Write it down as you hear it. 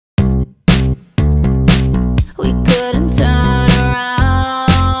We couldn't turn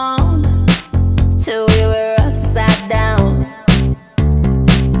around till we were upside down.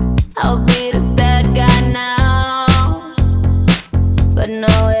 I'll be the bad guy now, but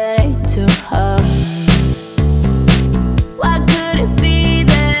no, it ain't too hard. Why could it be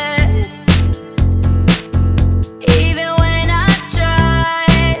that even when I try,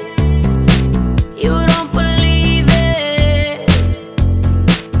 you don't believe it?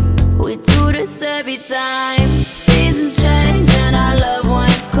 We do this every time. Seasons change and our love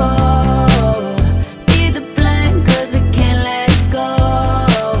went cold. Feed the flame cause we can't let it go.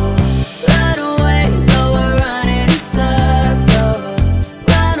 Run away, but we're running in circles.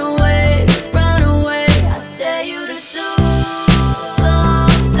 Run away, I dare you to do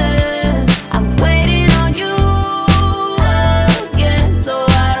something. I'm waiting on you again, so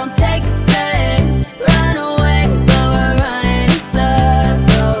I don't take the blame. Run away, but we're running in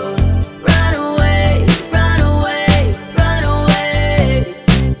circles. Run away, run away.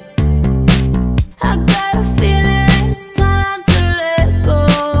 I got a feeling it's time to let go.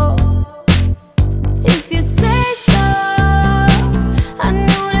 If you say so, I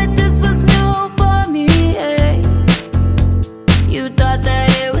knew that this was new for me, yeah. You thought that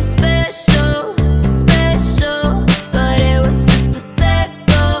it was special, but it was just the sex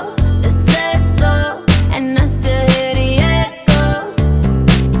though, and I still hear the echoes.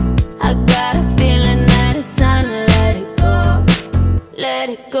 I got a feeling that it's time to let it go, let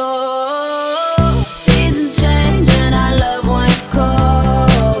it go. Seasons change and our love went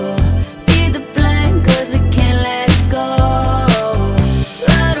cold. Feed the flame cause we can't let it go.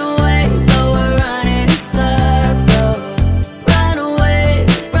 Run away, but we're running in circles. Run away,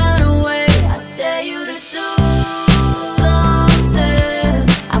 I dare you to do something.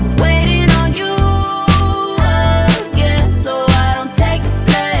 I'm waiting on you again, so I don't take the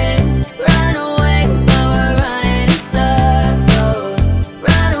blame. Run away, but we're running in circles.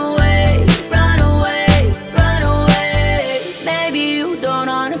 Run away, maybe you don't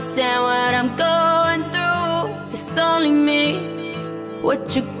understand what I'm going through. It's only me.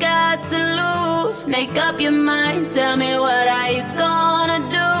 What you got to lose? Make up your mind, tell me what are you gonna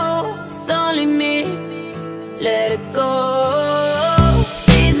do? It's only me. Let it go.